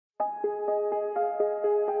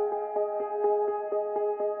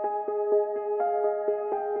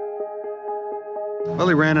Well,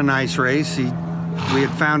 he ran a nice race. We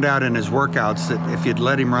had found out in his workouts that if you'd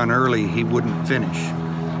let him run early, he wouldn't finish.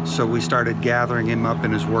 So we started gathering him up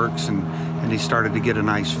in his works, and he started to get a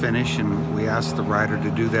nice finish, and we asked the rider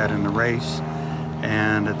to do that in the race.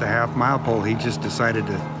 And at the half-mile pole, he just decided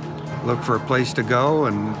to look for a place to go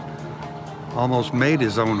and almost made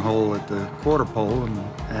his own hole at the quarter pole,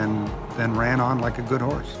 and then ran on like a good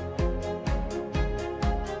horse.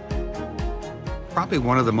 Probably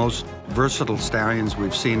one of the most versatile stallions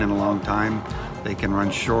we've seen in a long time. They can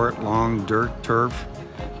run short, long, dirt, turf,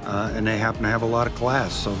 and they happen to have a lot of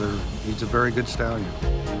class, so he's a very good stallion.